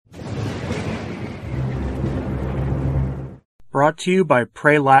Brought to you by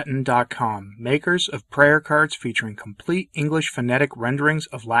PrayLatin.com, makers of prayer cards featuring complete English phonetic renderings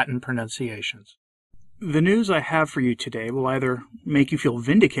of Latin pronunciations. The news I have for you today will either make you feel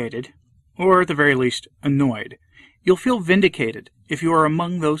vindicated, or at the very least, annoyed. You'll feel vindicated if you are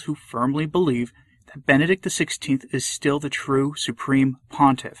among those who firmly believe that Benedict XVI is still the true supreme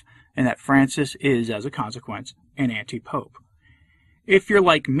pontiff, and that Francis is, as a consequence, an anti-pope. If you're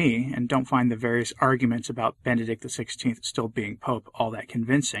like me and don't find the various arguments about Benedict XVI still being pope all that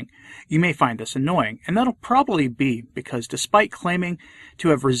convincing, you may find this annoying, and that'll probably be because despite claiming to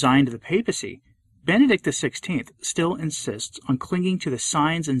have resigned the papacy, Benedict XVI still insists on clinging to the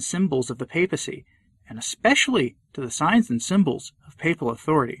signs and symbols of the papacy, and especially to the signs and symbols of papal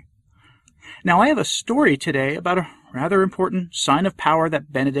authority. Now, I have a story today about a rather important sign of power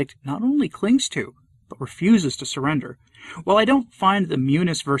that Benedict not only clings to, but refuses to surrender. While I don't find the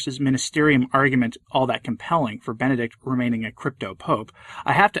Munus versus Ministerium argument all that compelling for Benedict remaining a crypto-pope,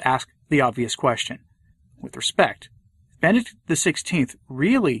 I have to ask the obvious question. With respect, if Benedict XVI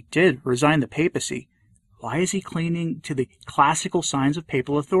really did resign the papacy, why is he clinging to the classical signs of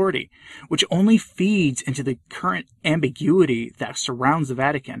papal authority, which only feeds into the current ambiguity that surrounds the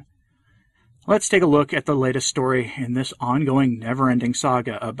Vatican? Let's take a look at the latest story in this ongoing, never-ending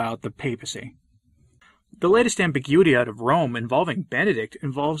saga about the papacy. The latest ambiguity out of Rome involving Benedict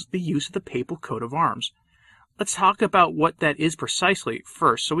involves the use of the papal coat of arms. Let's talk about what that is precisely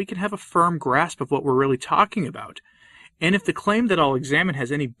first, so we can have a firm grasp of what we're really talking about, and if the claim that I'll examine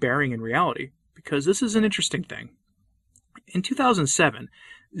has any bearing in reality, because this is an interesting thing. In 2007,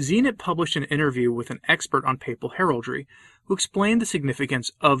 Zenit published an interview with an expert on papal heraldry who explained the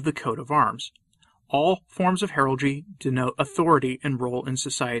significance of the coat of arms. All forms of heraldry denote authority and role in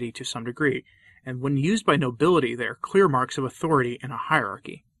society to some degree, and when used by nobility, they are clear marks of authority in a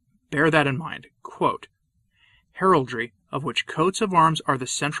hierarchy. Bear that in mind. Quote, "Heraldry, of which coats of arms are the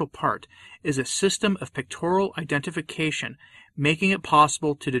central part, is a system of pictorial identification, making it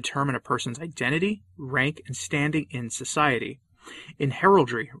possible to determine a person's identity, rank, and standing in society. In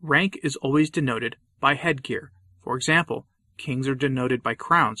heraldry, rank is always denoted by headgear. For example, kings are denoted by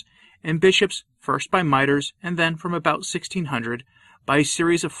crowns, and bishops first by mitres, and then, from about 1600, by a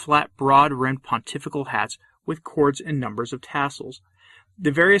series of flat, broad-rimmed pontifical hats with cords and numbers of tassels.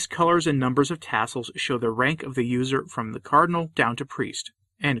 The various colors and numbers of tassels show the rank of the user from the cardinal down to priest."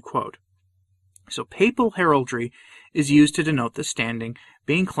 End quote. So papal heraldry is used to denote the standing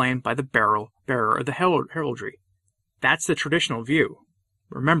being claimed by the bearer of the heraldry. That's the traditional view.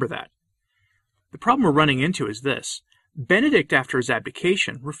 Remember that. The problem we're running into is this. Benedict, after his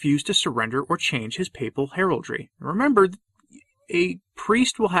abdication, refused to surrender or change his papal heraldry. Remember, a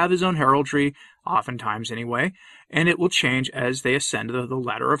priest will have his own heraldry, oftentimes anyway, and it will change as they ascend the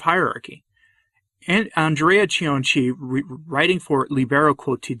ladder of hierarchy. And Andrea Cionci, writing for Libero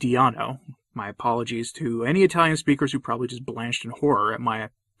Quotidiano, my apologies to any Italian speakers who probably just blanched in horror at my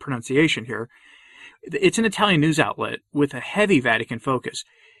pronunciation here, it's an Italian news outlet with a heavy Vatican focus.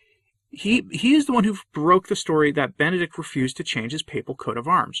 He is the one who broke the story that Benedict refused to change his papal coat of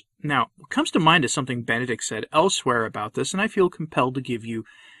arms. Now, what comes to mind is something Benedict said elsewhere about this, and I feel compelled to give you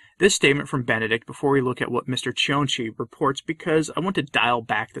this statement from Benedict before we look at what Mr. Cionci reports, because I want to dial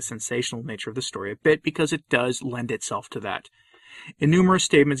back the sensational nature of the story a bit, because it does lend itself to that. In numerous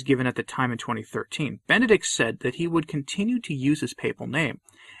statements given at the time in 2013, Benedict said that he would continue to use his papal name,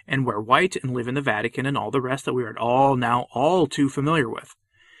 and wear white and live in the Vatican and all the rest that we are all too familiar with.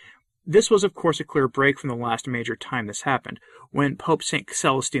 This was, of course, a clear break from the last major time this happened, when Pope St.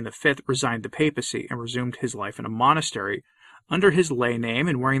 Celestine V resigned the papacy and resumed his life in a monastery under his lay name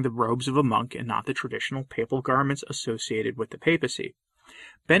and wearing the robes of a monk and not the traditional papal garments associated with the papacy.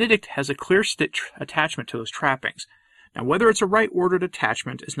 Benedict has a clear attachment to those trappings. Now, whether it's a right-ordered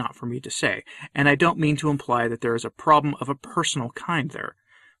attachment is not for me to say, and I don't mean to imply that there is a problem of a personal kind there.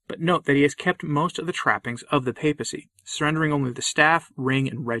 But note that he has kept most of the trappings of the papacy, surrendering only the staff, ring,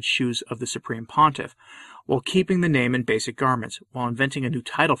 and red shoes of the Supreme Pontiff, while keeping the name and basic garments, while inventing a new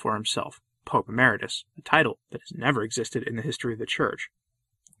title for himself, Pope Emeritus, a title that has never existed in the history of the Church.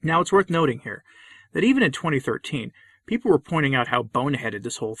 Now, it's worth noting here that even in 2013, people were pointing out how boneheaded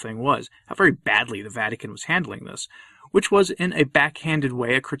this whole thing was, how very badly the Vatican was handling this, which was in a backhanded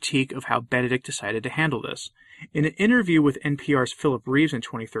way a critique of how Benedict decided to handle this. In an interview with NPR's Philip Reeves in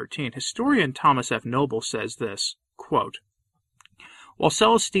 2013, historian Thomas F. Noble says this, quote, "While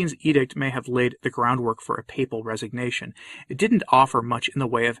Celestine's edict may have laid the groundwork for a papal resignation, it didn't offer much in the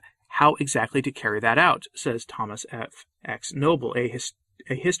way of how exactly to carry that out," says Thomas F. X. Noble, a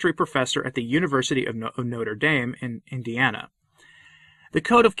history professor at the University of Notre Dame in Indiana. The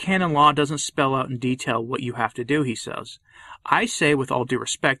Code of Canon Law doesn't spell out in detail what you have to do, he says. I say with all due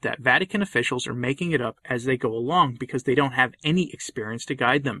respect that Vatican officials are making it up as they go along because they don't have any experience to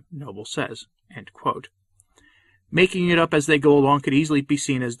guide them, Noble says. End quote. Making it up as they go along could easily be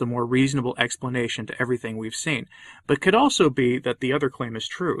seen as the more reasonable explanation to everything we've seen, but could also be that the other claim is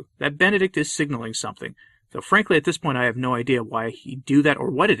true, that Benedict is signaling something, though frankly at this point I have no idea why he'd do that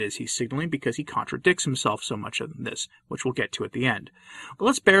or what it is he's signaling because he contradicts himself so much in this, which we'll get to at the end. But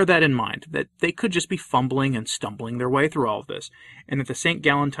let's bear that in mind, that they could just be fumbling and stumbling their way through all of this, and that the St.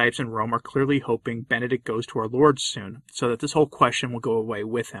 Gallen types in Rome are clearly hoping Benedict goes to our Lord soon, so that this whole question will go away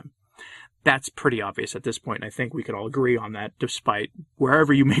with him. That's pretty obvious at this point, and I think we could all agree on that, despite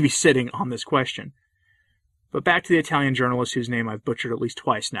wherever you may be sitting on this question. But back to the Italian journalist whose name I've butchered at least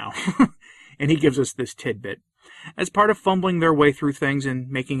twice now, and he gives us this tidbit. As part of fumbling their way through things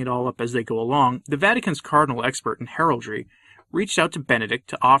and making it all up as they go along, the Vatican's cardinal expert in heraldry reached out to Benedict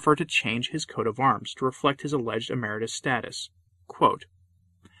to offer to change his coat of arms to reflect his alleged emeritus status. Quote,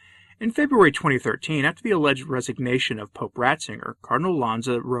 in February 2013, after the alleged resignation of Pope Ratzinger, Cardinal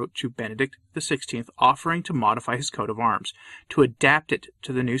Lanza wrote to Benedict XVI offering to modify his coat of arms, to adapt it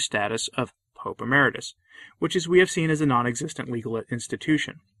to the new status of Pope Emeritus, which as we have seen is a non-existent legal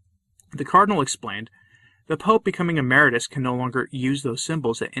institution. The Cardinal explained, the Pope becoming Emeritus can no longer use those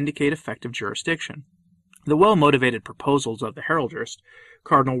symbols that indicate effective jurisdiction. The well-motivated proposals of the heraldist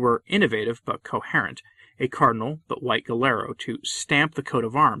Cardinal were innovative but coherent. A cardinal, but white galero, to stamp the coat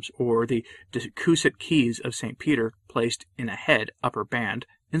of arms, or the decussate keys of St. Peter placed in a head, upper band,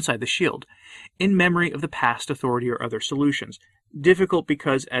 inside the shield, in memory of the past authority or other solutions. Difficult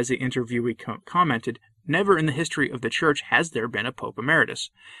because, as the interviewee commented, never in the history of the Church has there been a Pope Emeritus.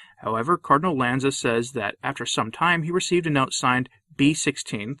 However, Cardinal Lanza says that after some time he received a note signed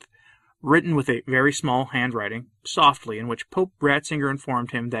B16th, written with a very small handwriting, softly, in which Pope Ratzinger informed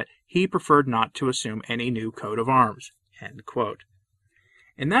him that he preferred not to assume any new coat of arms. End quote.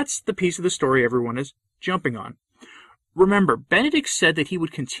 And that's the piece of the story everyone is jumping on. Remember, Benedict said that he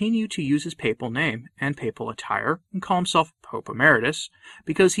would continue to use his papal name and papal attire and call himself Pope Emeritus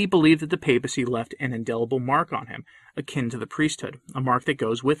because he believed that the papacy left an indelible mark on him, akin to the priesthood, a mark that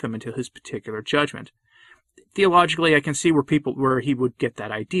goes with him until his particular judgment. Theologically, I can see where he would get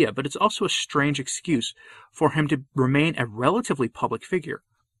that idea, but it's also a strange excuse for him to remain a relatively public figure.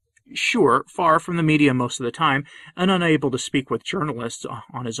 Sure, far from the media most of the time, and unable to speak with journalists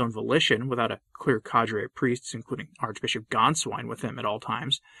on his own volition without a clear cadre of priests, including Archbishop Gonswine, with him at all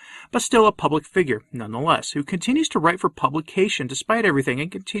times, but still a public figure, nonetheless, who continues to write for publication despite everything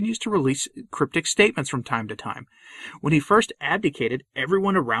and continues to release cryptic statements from time to time. When he first abdicated,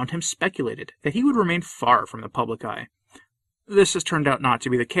 everyone around him speculated that he would remain far from the public eye. This has turned out not to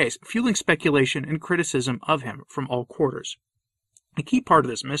be the case, fueling speculation and criticism of him from all quarters. A key part of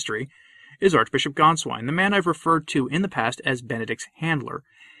this mystery is Archbishop Gonswine, the man I've referred to in the past as Benedict's handler.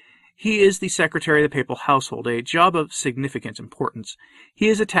 He is the secretary of the papal household, a job of significant importance. He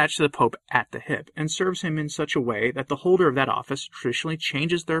is attached to the Pope at the hip, and serves him in such a way that the holder of that office traditionally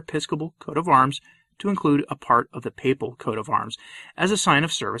changes their episcopal coat of arms to include a part of the papal coat of arms, as a sign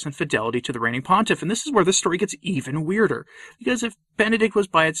of service and fidelity to the reigning pontiff. And this is where the story gets even weirder, because if Benedict was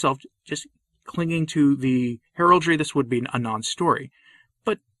by itself just clinging to the heraldry, this would be a non-story.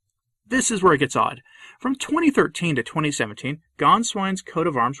 But this is where it gets odd. From 2013 to 2017, Gonswine's coat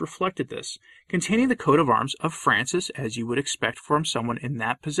of arms reflected this, containing the coat of arms of Francis, as you would expect from someone in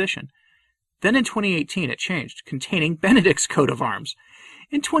that position. Then in 2018 it changed, containing Benedict's coat of arms.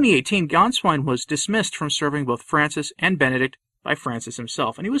 In 2018, Gonswine was dismissed from serving both Francis and Benedict by Francis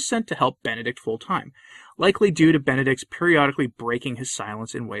himself, and he was sent to help Benedict full-time, likely due to Benedict's periodically breaking his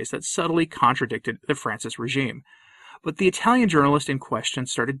silence in ways that subtly contradicted the Francis regime. But the Italian journalist in question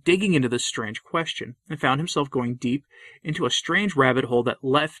started digging into this strange question, and found himself going deep into a strange rabbit hole that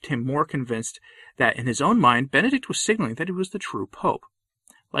left him more convinced that, in his own mind, Benedict was signaling that he was the true pope.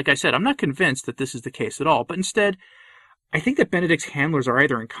 Like I said, I'm not convinced that this is the case at all, but instead, I think that Benedict's handlers are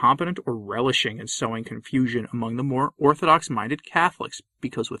either incompetent or relishing in sowing confusion among the more orthodox-minded Catholics,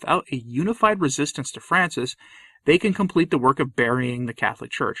 because without a unified resistance to Francis, they can complete the work of burying the Catholic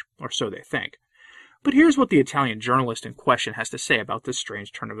Church, or so they think. But here's what the Italian journalist in question has to say about this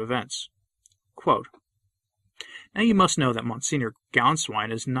strange turn of events. Quote, now you must know that Monsignor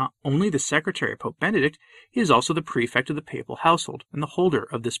Gonswine is not only the secretary of Pope Benedict, he is also the prefect of the papal household and the holder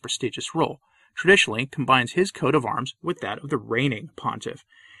of this prestigious role. Traditionally combines his coat of arms with that of the reigning pontiff.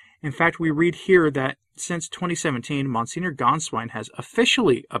 In fact, we read here that since 2017, Monsignor Gonswine has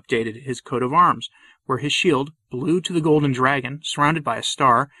officially updated his coat of arms, where his shield, blue to the golden dragon, surrounded by a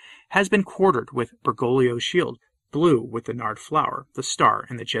star, has been quartered with Bergoglio's shield, blue with the nard flower, the star,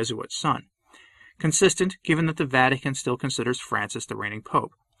 and the Jesuit sun. Consistent, given that the Vatican still considers Francis the reigning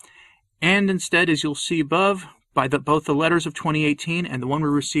pope. And instead, as you'll see above, both the letters of 2018 and the one we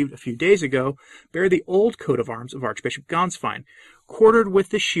received a few days ago bear the old coat of arms of Archbishop Gonswein, quartered with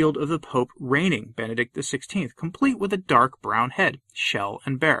the shield of the Pope reigning, Benedict XVI, complete with a dark brown head, shell,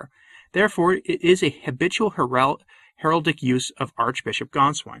 and bear. Therefore, it is a habitual heraldic use of Archbishop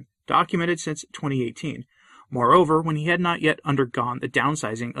Gonswein, documented since 2018. Moreover, when he had not yet undergone the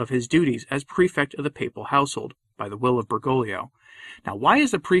downsizing of his duties as prefect of the papal household, by the will of Bergoglio. Now, why is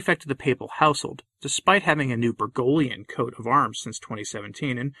the prefect of the papal household, despite having a new Bergoglian coat of arms since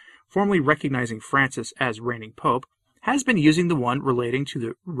 2017 and formally recognizing Francis as reigning pope, has been using the one relating to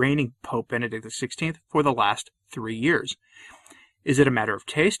the reigning Pope Benedict XVI for the last 3 years? Is it a matter of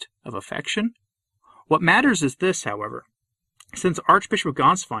taste, of affection? What matters is this, however. Since Archbishop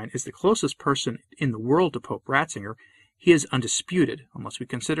Gonswein is the closest person in the world to Pope Ratzinger, he is undisputed, unless we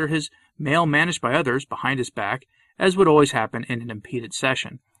consider his mail managed by others behind his back, as would always happen in an impeded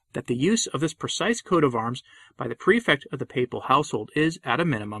session, that the use of this precise coat of arms by the prefect of the papal household is, at a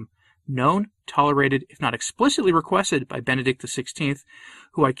minimum, known, tolerated, if not explicitly requested by Benedict XVI,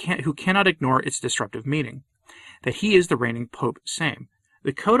 who cannot ignore its disruptive meaning. That he is the reigning pope same.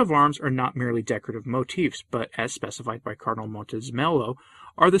 The coat of arms are not merely decorative motifs, but, as specified by Cardinal Montezemolo,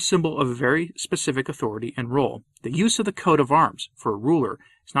 are the symbol of a very specific authority and role. The use of the coat of arms for a ruler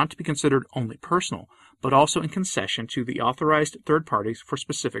is not to be considered only personal, but also in concession to the authorized third parties for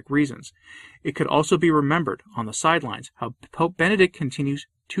specific reasons. It could also be remembered, on the sidelines, how Pope Benedict continues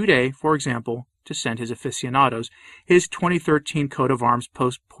today, for example, to send his aficionados his 2013 coat of arms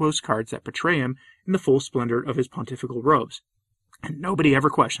postcards that portray him in the full splendor of his pontifical robes. And nobody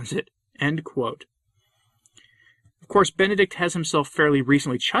ever questions it. End quote. Of course, Benedict has himself fairly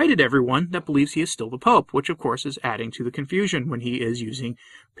recently chided everyone that believes he is still the Pope, which of course is adding to the confusion when he is using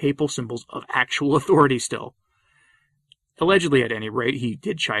papal symbols of actual authority still. Allegedly, at any rate, he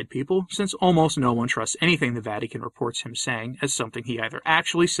did chide people, since almost no one trusts anything the Vatican reports him saying as something he either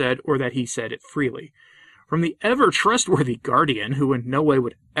actually said or that he said it freely. From the ever-trustworthy Guardian, who in no way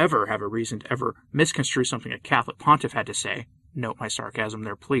would ever have a reason to ever misconstrue something a Catholic pontiff had to say, note my sarcasm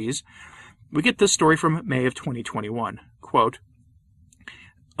there, please, we get this story from May of 2021. Quote,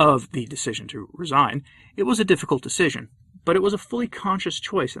 of the decision to resign, it was a difficult decision, but it was a fully conscious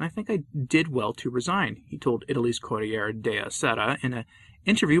choice, and I think I did well to resign, he told Italy's Corriere della Sera in an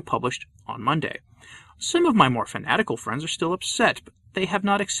interview published on Monday. Some of my more fanatical friends are still upset, but they have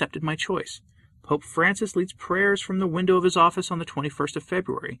not accepted my choice. Pope Francis leads prayers from the window of his office on the 21st of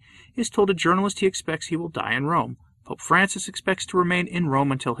February. He has told a journalist he expects he will die in Rome. Pope Francis expects to remain in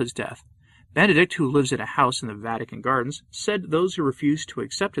Rome until his death. Benedict, who lives in a house in the Vatican Gardens, said those who refused to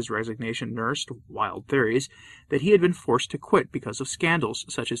accept his resignation nursed wild theories that he had been forced to quit because of scandals,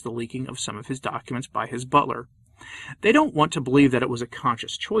 such as the leaking of some of his documents by his butler. They don't want to believe that it was a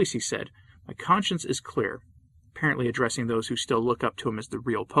conscious choice, he said. My conscience is clear. Apparently addressing those who still look up to him as the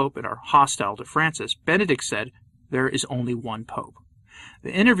real pope and are hostile to Francis, Benedict said, there is only one pope.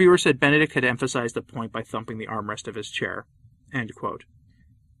 The interviewer said Benedict had emphasized the point by thumping the armrest of his chair. End quote.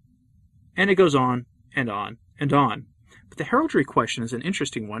 And it goes on, and on, and on. But the heraldry question is an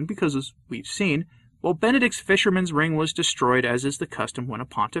interesting one because, as we've seen, while Benedict's fisherman's ring was destroyed, as is the custom when a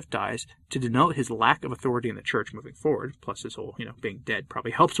pontiff dies, to denote his lack of authority in the church moving forward, plus his whole, being dead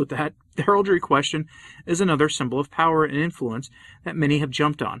probably helps with that, the heraldry question is another symbol of power and influence that many have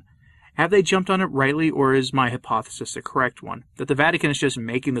jumped on. Have they jumped on it rightly, or is my hypothesis the correct one? That the Vatican is just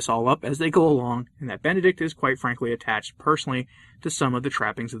making this all up as they go along, and that Benedict is quite frankly attached personally to some of the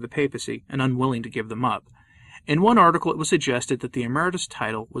trappings of the papacy and unwilling to give them up. In one article, it was suggested that the emeritus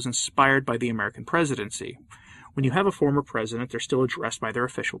title was inspired by the American presidency. When you have a former president, they're still addressed by their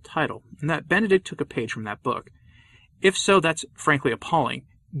official title, and that Benedict took a page from that book. If so, that's frankly appalling,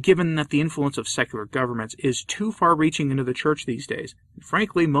 given that the influence of secular governments is too far-reaching into the church these days. And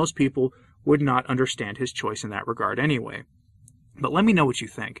frankly, most people would not understand his choice in that regard anyway. But let me know what you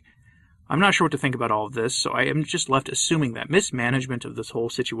think. I'm not sure what to think about all of this, so I am just left assuming that mismanagement of this whole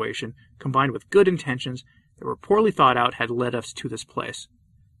situation, combined with good intentions that were poorly thought out, had led us to this place.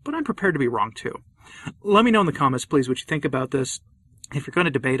 But I'm prepared to be wrong too. Let me know in the comments, please, what you think about this. If you're going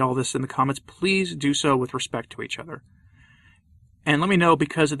to debate all this in the comments, please do so with respect to each other. And let me know,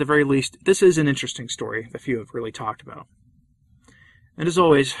 because at the very least, this is an interesting story that few have really talked about. And as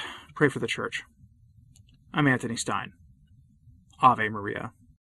always, pray for the church. I'm Anthony Stein. Ave Maria.